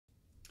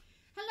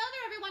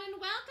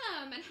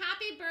and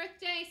happy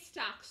birthday,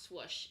 Stock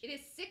Swoosh. It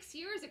is 6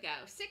 years ago,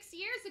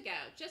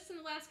 just in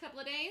the last couple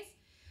of days,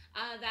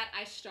 that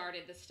I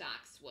started the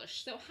Stock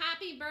Swoosh. So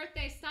happy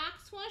birthday, Stock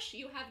Swoosh.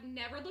 You have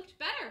never looked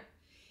better.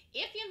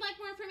 If you'd like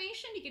more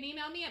information, you can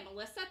email me at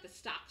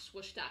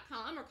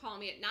melissa@thestockswoosh.com or call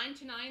me at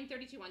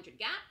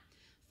 929-3200-GAP.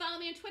 Follow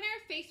me on Twitter,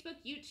 Facebook,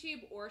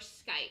 YouTube, or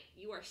Skype.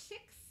 You are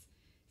 6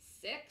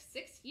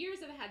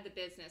 years ahead of the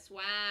business.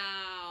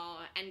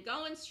 Wow. And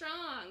going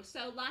strong.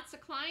 So lots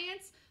of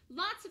clients,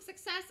 lots of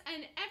success,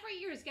 and every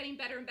year is getting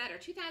better and better.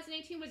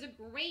 2018 was a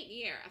great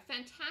year, a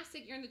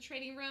fantastic year in the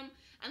trading room.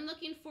 I'm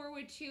looking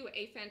forward to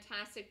a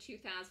fantastic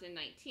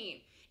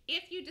 2019.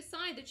 If you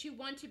decide that you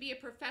want to be a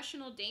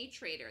professional day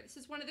trader, this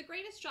is one of the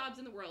greatest jobs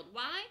in the world.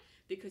 Why?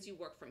 Because you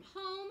work from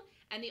home,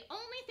 and the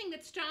only thing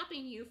that's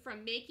stopping you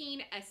from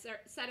making a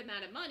set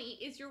amount of money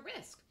is your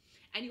risk.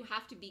 And you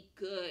have to be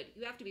good.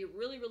 You have to be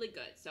really, really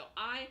good. So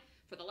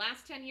for the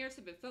last 10 years,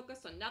 have been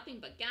focused on nothing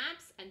but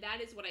gaps, and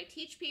that is what I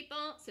teach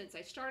people. Since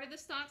I started the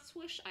Stock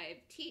Swoosh,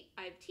 I've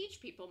teach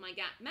people my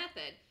gap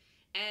method.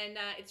 And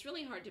it's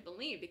really hard to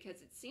believe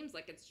because it seems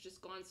like it's just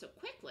gone so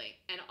quickly.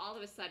 And all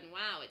of a sudden,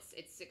 wow,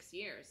 it's 6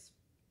 years.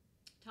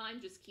 Time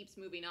just keeps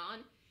moving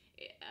on.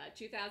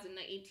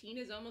 2018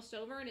 is almost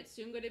over, and it's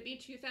soon going to be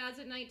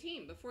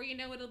 2019. Before you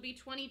know it, it'll be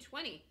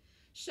 2020.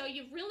 So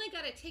you've really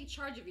got to take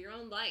charge of your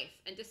own life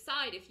and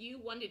decide if you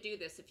want to do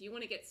this, if you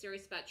want to get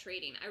serious about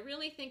trading. I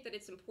really think that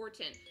it's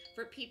important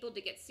for people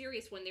to get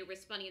serious when they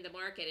risk money in the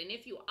market. And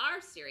if you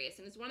are serious,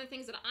 and it's one of the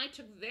things that I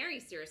took very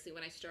seriously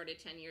when I started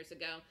 10 years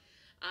ago,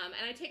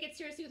 and I take it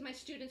seriously with my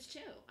students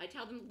too. I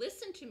tell them,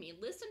 listen to me,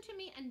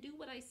 and do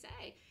what I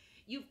say.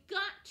 You've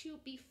got to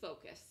be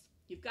focused.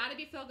 You've got to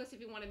be focused if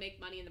you want to make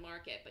money in the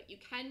market, but you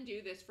can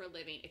do this for a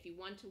living if you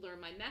want to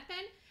learn my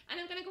method. And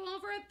I'm going to go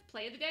over the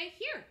play of the day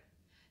here.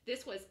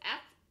 This was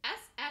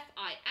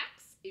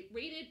SFIX. It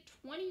rated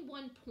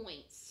 21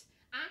 points.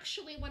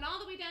 Actually went all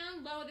the way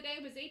down. Low of the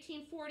day was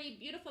 1840.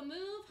 Beautiful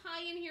move.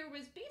 High in here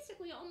was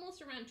basically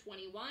almost around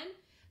 21.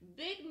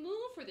 Big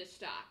move for this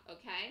stock,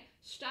 okay?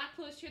 Stock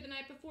closed here the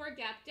night before,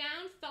 gap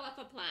down, fell off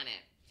a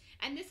planet.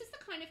 And this is the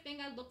kind of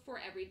thing I look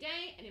for every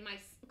day. And in my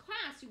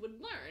class, you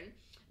would learn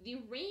the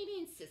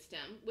rating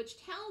system,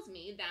 which tells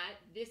me that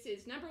this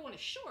is, number one, a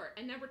short,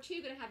 and number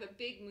two, going to have a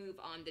big move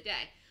on the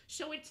day.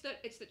 So it's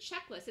the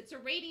checklist. It's a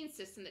rating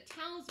system that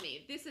tells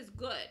me this is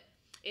good.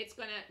 It's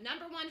going to,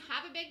 number one,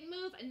 have a big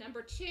move, and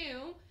number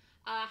two,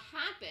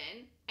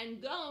 happen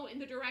and go in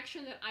the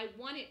direction that I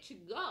want it to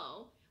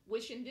go,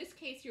 which in this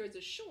case here is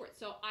a short.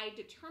 So I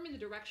determine the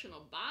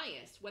directional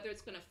bias, whether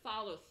it's going to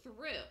follow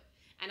through.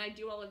 And I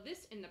do all of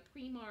this in the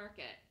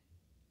pre-market.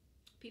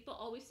 People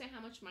always say, how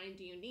much money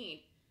do you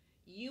need?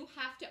 You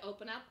have to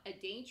open up a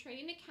day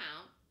trading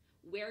account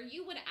where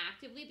you would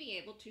actively be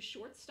able to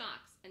short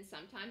stocks and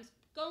sometimes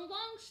go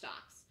long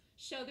stocks.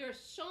 So there are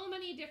so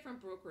many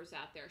different brokers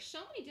out there, so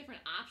many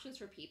different options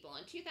for people.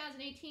 In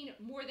 2018,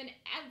 more than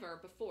ever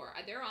before,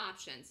 there are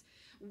options.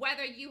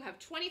 Whether you have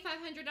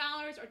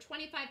 $2,500 or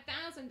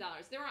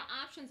 $25,000, there are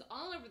options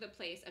all over the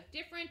place of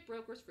different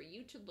brokers for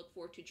you to look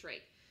for to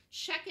trade.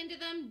 Check into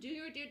them, do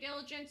your due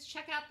diligence,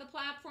 check out the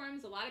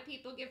platforms. A lot of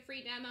people give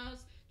free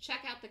demos.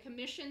 Check out the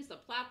commissions, the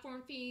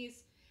platform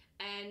fees,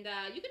 and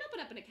you can open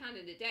up an account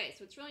in a day,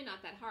 so it's really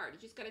not that hard. You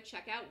just got to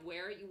check out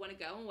where you want to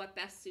go and what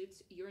best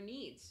suits your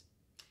needs.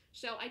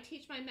 So I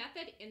teach my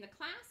method in the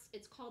class.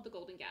 It's called the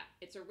Golden Gap.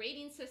 It's a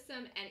rating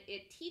system, and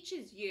it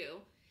teaches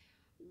you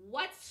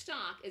what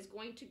stock is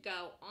going to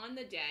go on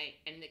the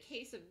day, and in the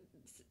case of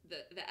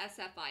the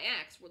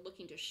SFIX, we're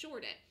looking to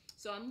short it.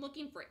 So I'm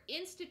looking for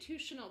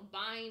institutional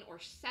buying or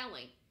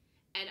selling,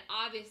 and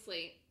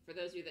obviously, for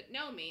those of you that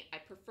know me, I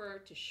prefer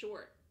to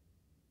short.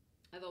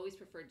 I've always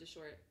preferred to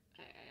short,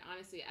 I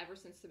honestly, ever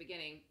since the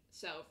beginning.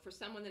 So for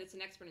someone that is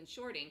an expert in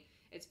shorting,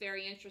 it's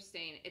very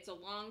interesting. It's a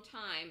long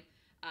time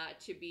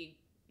to be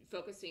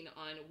focusing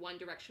on one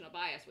directional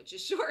bias, which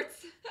is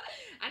shorts.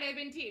 And I've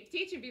been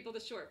teaching people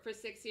to short for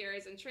 6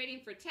 years and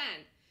trading for 10.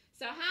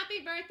 So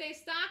happy birthday,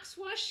 Stock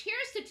Swoosh.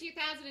 Here's to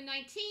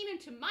 2019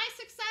 and to my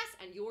success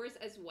and yours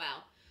as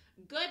well.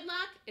 Good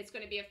luck. It's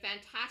going to be a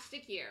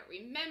fantastic year.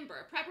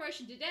 Remember,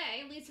 preparation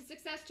today leads to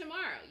success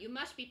tomorrow. You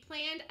must be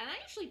planned, and I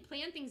actually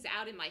plan things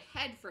out in my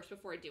head first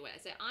before I do it. I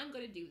say, I'm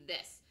going to do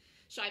this.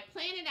 So I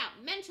plan it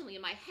out mentally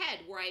in my head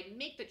where I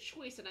make the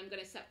choice that I'm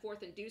going to set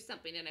forth and do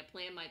something, and I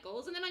plan my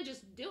goals, and then I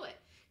just do it.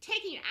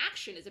 Taking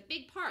action is a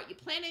big part. You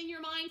plan it in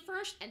your mind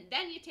first, and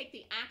then you take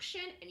the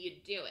action, and you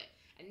do it.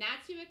 And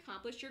that's how you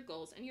accomplish your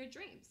goals and your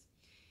dreams.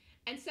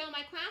 And so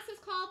my class is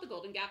called the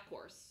Golden Gap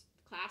Course.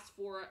 Class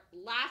for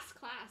last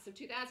class of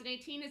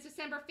 2018 is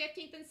December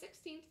 15th and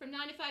 16th from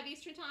 9 to 5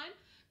 Eastern Time.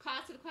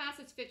 Cost of the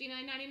class is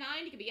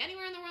 $59.99. You can be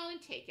anywhere in the world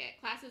and take it.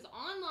 Class is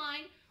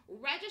online.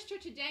 Register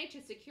today to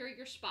secure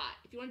your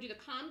spot. If you want to do the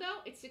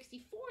combo, it's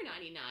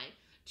 $64.99.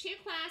 2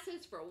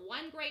 classes for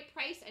one great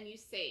price, and you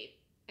save.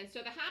 And so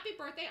the happy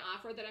birthday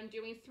offer that I'm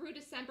doing through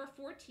December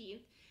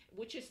 14th,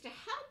 which is to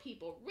help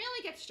people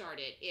really get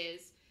started,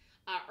 is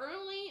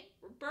early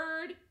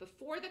bird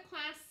before the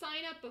class,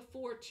 sign up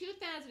before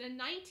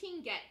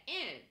 2019, get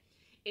in.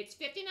 It's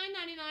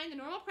 $59.99, the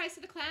normal price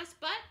of the class,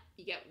 but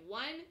you get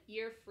 1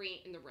 year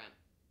free in the room.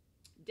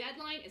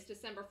 Deadline is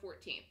December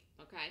 14th,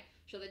 okay?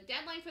 So the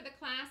deadline for the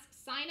class,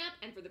 sign up,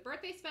 and for the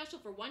birthday special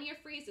for 1 year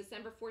free is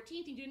December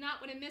 14th. You do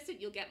not want to miss it.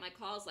 You'll get my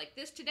calls like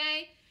this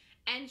today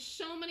and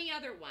so many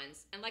other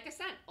ones. And like I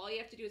said, all you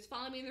have to do is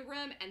follow me in the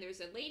room. And there's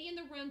a lady in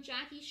the room,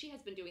 Jackie. She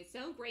has been doing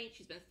so great.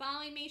 She's been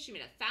following me. She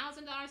made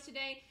 $1,000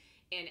 today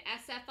in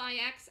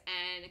SFIX,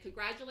 and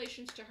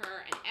congratulations to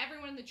her and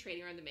everyone in the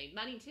trading room that made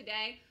money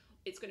today.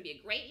 It's going to be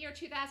a great year,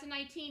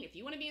 2019. If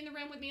you want to be in the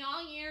room with me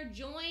all year,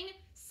 join,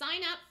 sign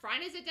up.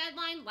 Friday's a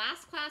deadline,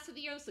 last class of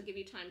the year, so give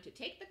you time to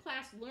take the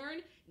class, learn,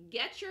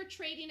 get your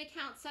trading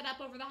account set up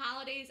over the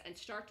holidays, and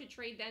start to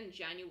trade then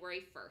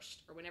January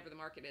 1st, or whenever the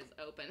market is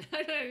open.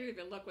 I don't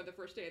even look when the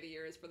first day of the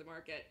year is for the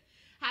market.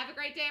 Have a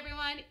great day,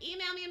 everyone.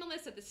 Email me,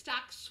 Melissa, at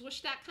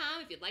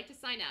thestockswoosh.com if you'd like to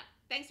sign up.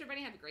 Thanks,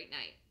 everybody. Have a great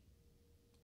night.